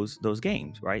won those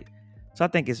games, right? So I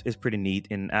think it's pretty neat,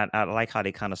 and I like how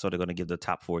they kind of sort of going to give the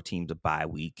top 4 teams a bye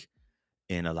week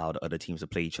and allow the other teams to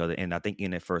play each other. And I think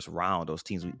in the first round, those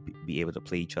teams would be able to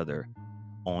play each other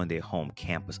on their home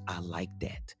campus. I like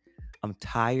that. I'm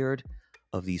tired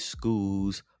of these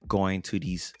schools going to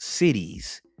these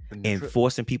cities and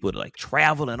forcing people to like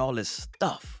travel and all this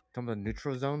stuff. Talking about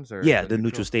neutral zones, or the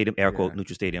neutral stadium, air quote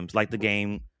neutral stadiums, like the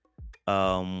game.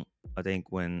 I think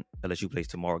when LSU plays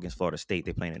tomorrow against Florida State,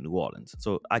 they're playing in New Orleans.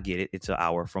 So I get it. It's an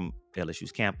hour from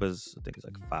LSU's campus. I think it's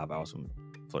like 5 hours from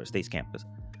Florida State's campus.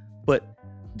 But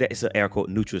that's an air quote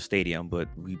neutral stadium. But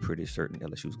we pretty certain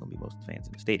LSU's going to be most fans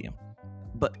in the stadium.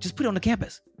 But just put it on the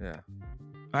campus. Yeah.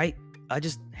 Right? I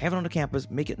just have it on the campus,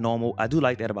 make it normal. I do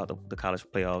like that about the college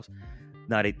playoffs.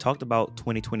 Now they talked about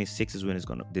 2026 is when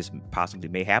this possibly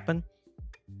may happen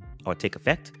or take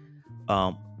effect.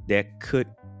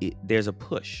 There's a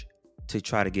push to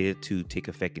try to get it to take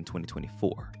effect in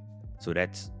 2024. So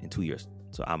that's in 2 years.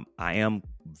 So I am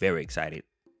very excited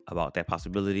about that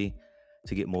possibility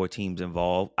to get more teams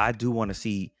involved. I do want to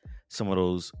see some of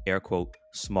those air quote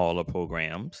smaller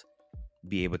programs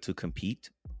be able to compete.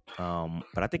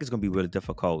 But I think it's going to be really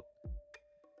difficult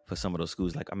for some of those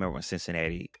schools. Like I remember when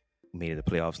Cincinnati made it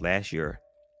the playoffs last year,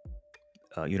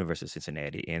 University of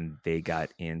Cincinnati, and they got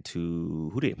into,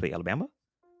 who did they play? Alabama?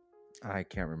 I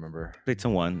can't remember. Played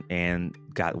someone and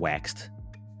got waxed.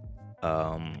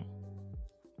 And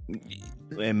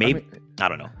maybe, I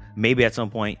don't know. Maybe at some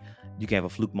point you can have a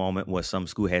fluke moment where some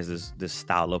school has this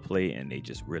style of play and they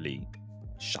just really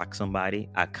shock somebody.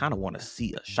 I kind of want to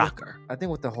see a shocker. I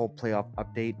think with the whole playoff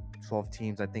update, 12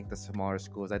 teams, I think the smaller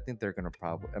schools, I think they're going to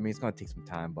probably, I mean, it's going to take some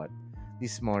time, but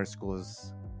these smaller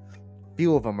schools,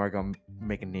 few of them are going to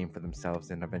make a name for themselves,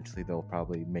 and eventually they'll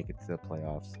probably make it to the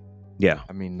playoffs. Yeah.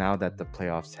 I mean, now that the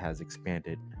playoffs has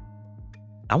expanded,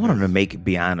 I want them to make it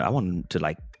beyond, I want them to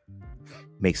like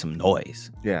make some noise.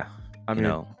 Yeah. I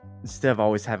mean, instead of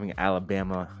always having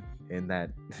Alabama in that,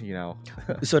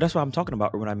 So that's what I'm talking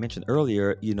about when I mentioned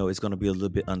earlier, it's going to be a little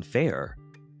bit unfair.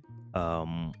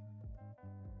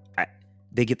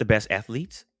 They get the best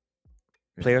athletes.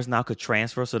 Yeah. Players now could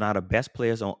transfer, so now the best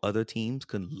players on other teams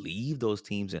can leave those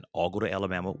teams and all go to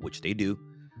Alabama, which they do.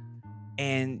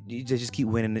 And you just keep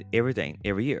winning everything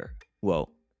every year. Well,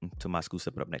 to my school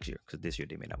stepping up next year, because this year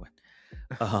they may not win.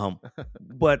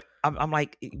 But I'm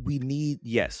like, we need,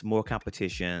 yes, more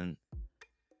competition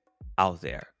out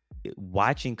there.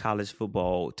 Watching college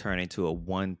football turn into a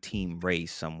one-team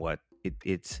race somewhat,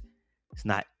 it's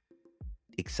not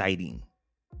exciting.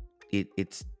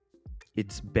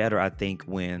 It's better, I think,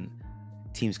 when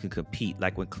teams can compete,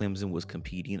 like when Clemson was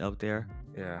competing up there.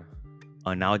 Yeah.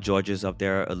 Now Georgia's up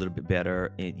there a little bit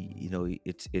better, and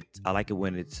it's I like it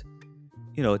when it's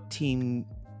a team.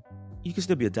 You can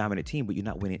still be a dominant team, but you're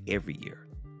not winning every year.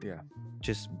 Yeah.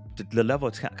 Just the level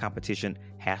of competition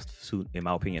has to, in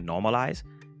my opinion, normalize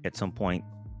at some point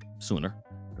sooner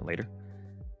than later.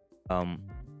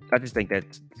 I just think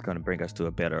that's going to bring us to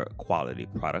a better quality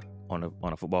product on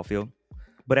a football field.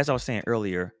 But as I was saying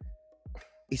earlier,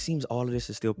 it seems all of this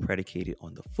is still predicated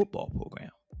on the football program.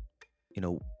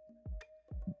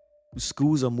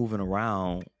 Schools are moving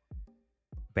around.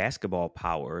 Basketball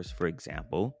powers, for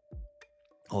example,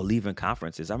 or leaving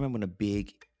conferences. I remember in the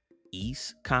Big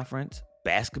East Conference,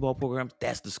 basketball programs,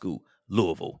 that's the school.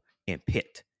 Louisville and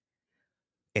Pitt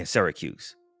and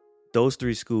Syracuse. Those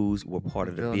 3 schools were part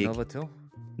of the Villanova big. Too?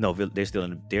 No, they're still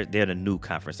in. They're the new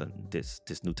conference on this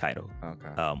new title.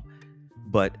 Okay.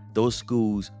 But those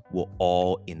schools were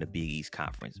all in the Big East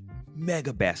Conference,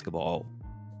 mega basketball,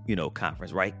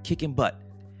 conference, right? Kicking butt,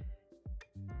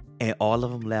 and all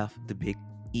of them left the Big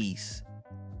East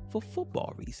for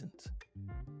football reasons.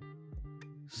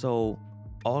 So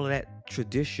all of that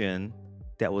tradition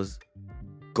that was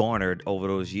garnered over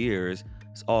those years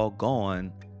is all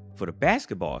gone for the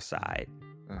basketball side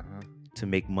to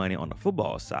make money on the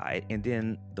football side. And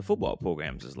then the football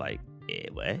programs is like,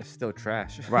 what? It's still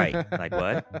trash. Right. Like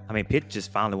what? I mean, Pitt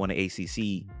just finally won the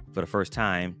ACC for the first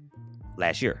time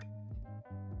last year.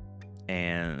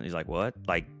 And he's like, what?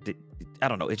 Like, I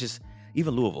don't know. It's just,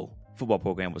 even Louisville football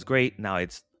program was great. Now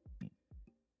it's,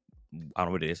 I don't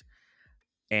know what it is.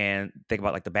 And think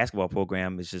about like the basketball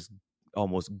program is just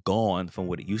almost gone from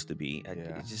what it used to be.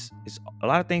 Yeah. It's a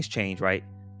lot of things change, right?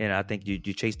 And I think you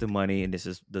chase the money, and this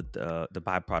is the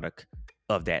byproduct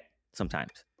of that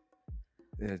sometimes.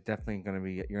 It's definitely going to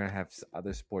be, you're going to have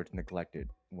other sports neglected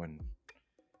when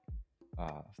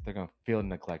they're going to feel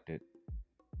neglected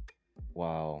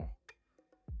while,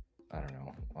 I don't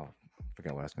know, I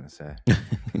forgot what I was going to say.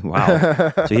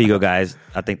 Wow. So here you go, guys.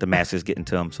 I think the mask is getting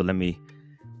to them. So let me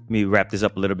wrap this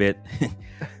up a little bit.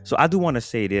 So I do want to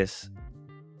say this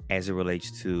as it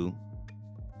relates to,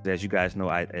 as you guys know,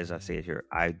 as I said here,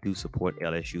 I do support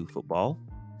LSU football,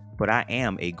 but I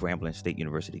am a Grambling State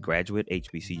University graduate,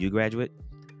 HBCU graduate.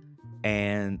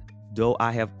 And though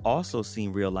I have also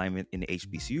seen realignment in the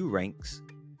HBCU ranks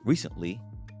recently,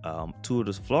 two of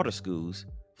the Florida schools,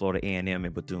 Florida A&M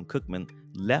and Bethune-Cookman,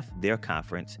 left their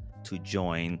conference to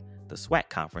join the SWAC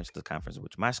conference, the conference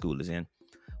which my school is in,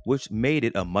 which made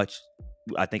it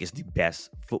I think it's the best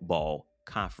football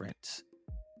conference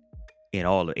in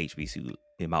all of HBCU,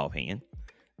 in my opinion.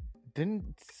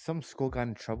 Didn't some school got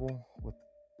in trouble with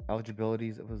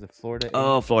eligibilities? Was it Florida?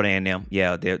 Oh, Florida A&M.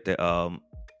 Yeah,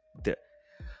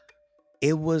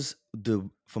 it was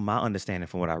from my understanding,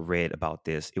 from what I read about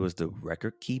this, it was the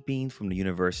record keeping from the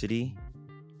university.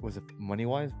 Was it money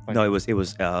wise? No, it was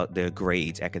their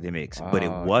grades, academics, but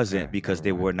it wasn't because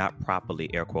they were not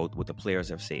properly, air quote, what the players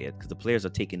have said, because the players are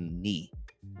taking a knee.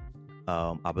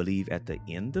 I believe at the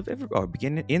end of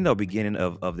beginning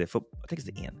of the football, I think it's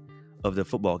the end of the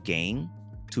football game,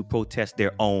 to protest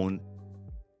their own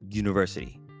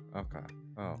university. Okay.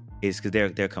 Oh. It's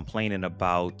because they're complaining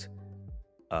about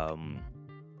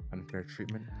unfair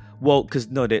treatment. Well, because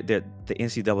no, the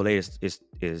NCAA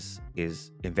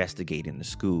is investigating the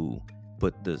school,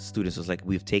 but the students was like,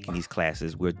 we've taken these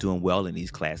classes, we're doing well in these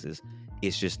classes.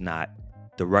 It's just not,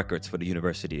 the records for the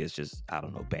university is just, I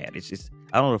don't know, bad. It's just,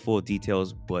 I don't know the full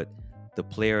details, but the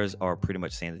players are pretty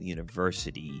much saying that the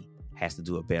university has to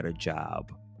do a better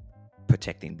job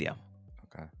protecting them.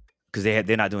 Okay. Because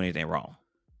they're not doing anything wrong,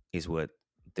 is what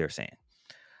they're saying.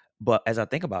 But as I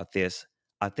think about this,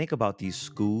 I think about these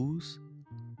schools,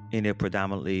 and they're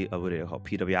predominantly what they call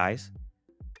PWIs,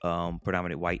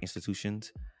 predominantly white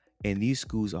institutions, and these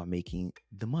schools are making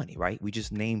the money, right? We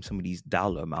just named some of these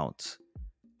dollar amounts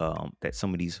that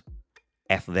some of these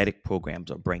athletic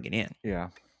programs are bringing in. Yeah.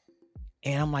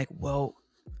 And I'm like, well,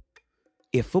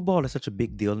 if football is such a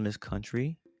big deal in this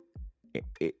country,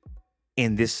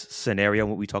 in this scenario,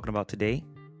 what we're talking about today,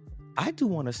 I do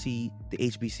want to see the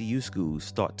HBCU schools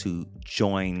start to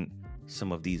join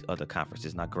some of these other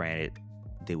conferences. Now, granted,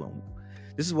 they won't.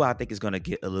 This is why I think it's going to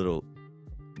get a little,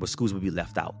 where schools will be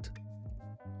left out.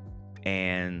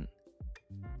 And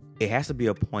it has to be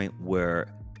a point where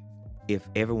if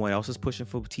everyone else is pushing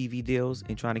for TV deals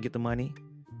and trying to get the money,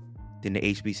 then the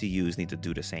HBCUs need to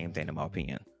do the same thing, in my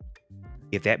opinion.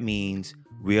 If that means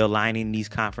realigning these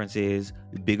conferences,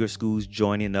 bigger schools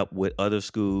joining up with other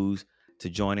schools to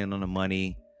join in on the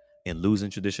money and losing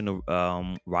traditional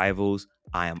rivals,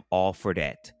 I am all for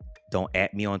that. Don't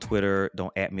at me on Twitter.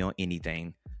 Don't at me on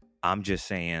anything. I'm just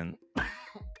saying,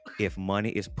 if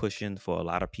money is pushing for a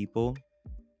lot of people,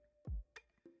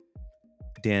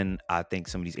 then I think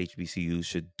some of these HBCUs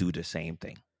should do the same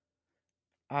thing.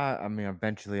 I mean,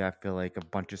 eventually, I feel like a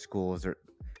bunch of schools or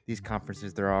these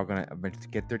conferences, they're all going to eventually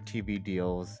get their TV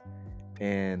deals,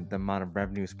 and the amount of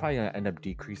revenue is probably going to end up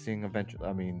decreasing eventually.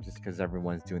 I mean, just because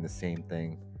everyone's doing the same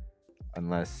thing,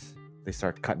 unless they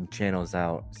start cutting channels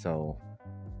out. So,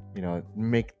 you know,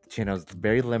 make the channels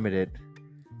very limited.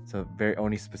 So very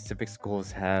only specific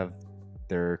schools have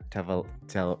their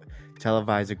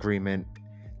televised agreement,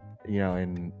 you know,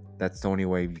 and that's the only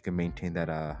way you can maintain that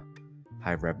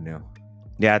high revenue.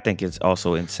 Yeah, I think it's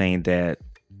also insane that,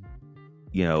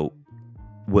 you know,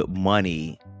 with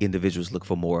money, individuals look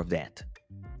for more of that.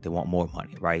 They want more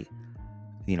money, right?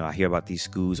 You know, I hear about these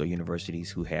schools or universities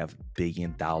who have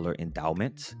billion-dollar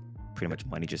endowments, pretty much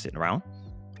money just sitting around,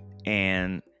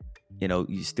 and, you know,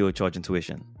 you're still charging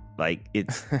tuition. Like,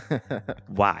 it's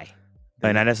why?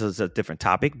 And that's a different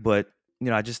topic, but, you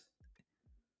know,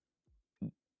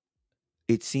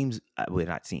 it seems, well,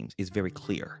 not seems, it's very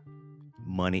clear.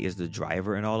 Money is the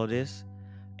driver in all of this.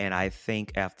 And I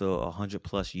think after 100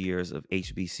 plus years of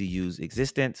HBCU's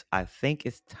existence, I think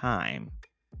it's time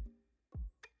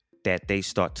that they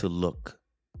start to look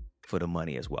for the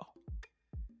money as well.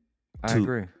 I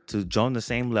agree. To join the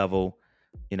same level,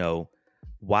 you know,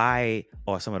 why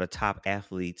are some of the top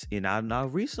athletes now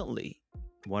recently,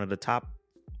 one of the top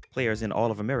players in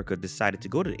all of America decided to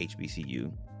go to the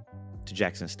HBCU, to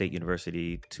Jackson State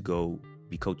University, to go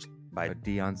be coached by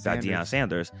Deion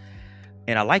Sanders.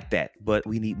 And I like that, but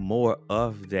we need more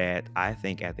of that, I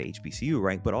think, at the HBCU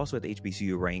rank, but also at the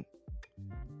HBCU rank,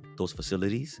 those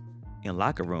facilities and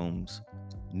locker rooms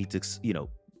need to,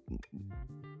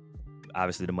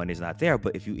 obviously the money is not there,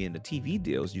 but if you in the TV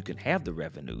deals, you can have the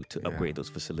revenue to upgrade those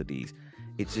facilities.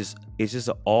 It's just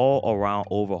an all around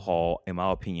overhaul, in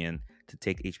my opinion, to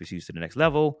take HBCUs to the next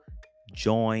level.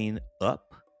 Join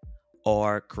up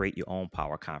or create your own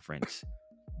power conference.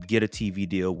 Get a TV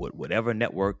deal with whatever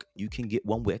network you can get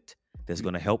one with that's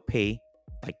going to help pay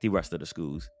like the rest of the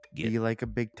schools get. Be like a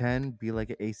Big Ten, be like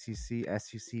an ACC,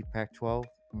 SEC, Pac-12.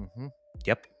 Mm-hmm.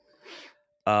 Yep.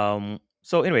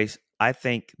 So anyways, I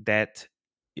think that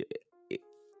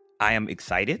I am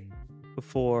excited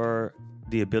for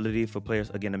the ability for players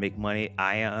again to make money.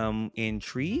 I am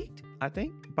intrigued, I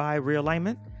think, by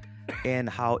realignment and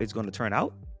how it's going to turn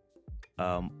out.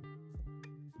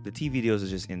 The TV deals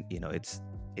is just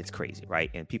it's crazy,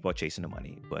 right? And people are chasing the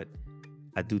money, but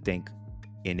I do think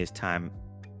in this time,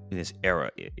 in this era,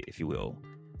 if you will,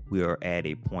 we are at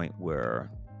a point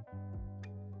where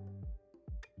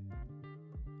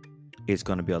it's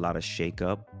going to be a lot of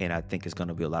shakeup, and I think it's going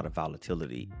to be a lot of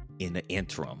volatility in the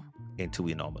interim until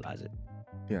we normalize it.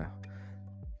 Yeah.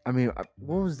 I mean,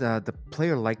 what was the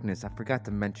player likeness? I forgot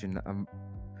to mention.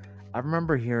 I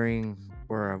remember hearing,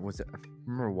 or I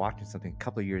remember watching something a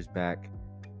couple of years back.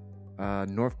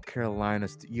 North Carolina,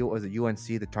 was it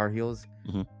UNC, the Tar Heels?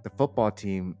 Mm-hmm. The football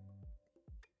team,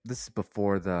 this is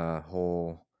before the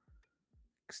whole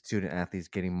student athletes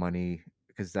getting money,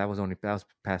 because that was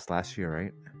passed last year,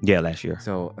 right? Yeah, last year.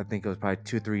 So I think it was probably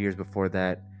 2-3 years before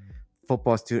that.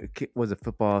 Football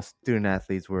student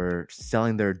athletes were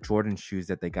selling their Jordan shoes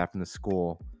that they got from the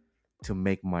school to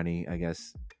make money. I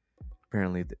guess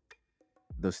apparently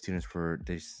those students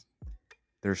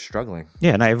they're struggling.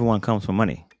 Yeah, not everyone comes from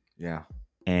money. Yeah,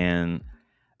 and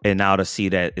now to see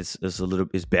that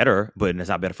it's better, but it's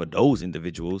not better for those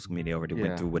individuals. I mean, they already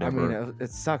went through whatever. I mean,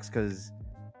 it sucks because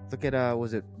look at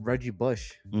was it Reggie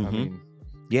Bush? Mm-hmm. I mean,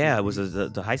 yeah, it was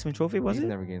the Heisman Trophy. Was he's it?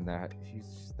 Never getting that.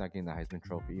 He's not getting the Heisman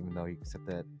Trophy, even though he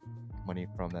accepted that money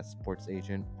from that sports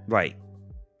agent. Right.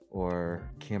 Or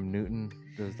Cam Newton.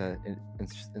 There was that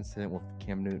incident with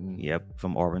Cam Newton. Yep,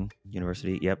 from Auburn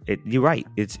University. Yep, you're right.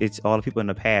 It's all the people in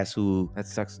the past who that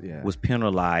sucks. Yeah, was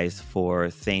penalized for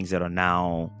things that are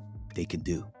now they can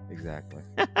do. Exactly.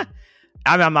 I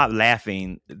mean, I'm not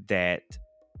laughing that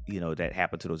that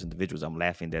happened to those individuals. I'm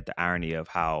laughing at the irony of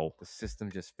how the system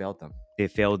just failed them.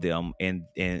 It failed them, and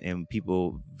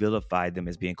people vilified them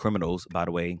as being criminals, by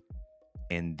the way,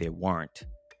 and they weren't.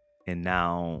 And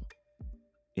now,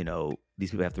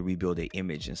 these people have to rebuild their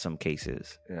image in some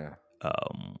cases. Yeah.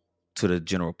 To the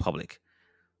general public.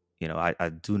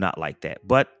 I do not like that.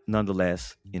 But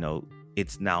nonetheless,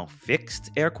 it's now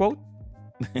fixed, air quote.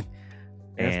 And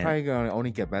it's probably going to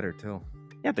only get better too.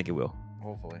 Yeah, I think it will.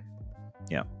 Hopefully.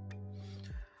 Yeah.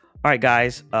 All right,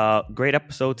 guys. Great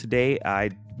episode today. I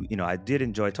did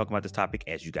enjoy talking about this topic.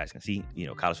 As you guys can see,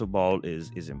 college football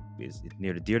is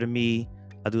near and dear to me.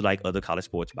 I do like other college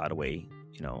sports, by the way.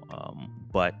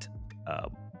 But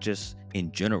just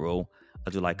in general, I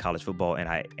do like college football, and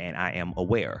I am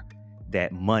aware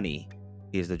that money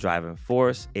is the driving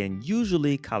force, and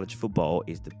usually college football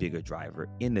is the bigger driver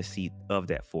in the seat of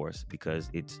that force because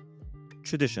it's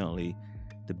traditionally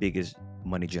the biggest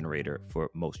money generator for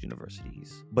most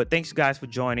universities. But thanks, guys, for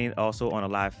joining also on a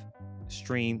live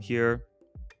stream here.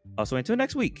 So until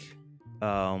next week,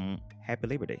 happy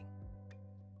Labor Day.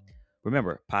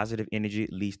 Remember, positive energy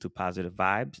leads to positive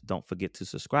vibes. Don't forget to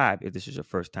subscribe if this is your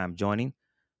first time joining.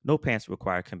 No Pants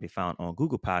Required can be found on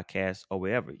Google Podcasts or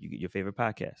wherever you get your favorite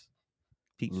podcasts.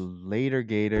 Peace. Later,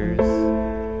 Gators.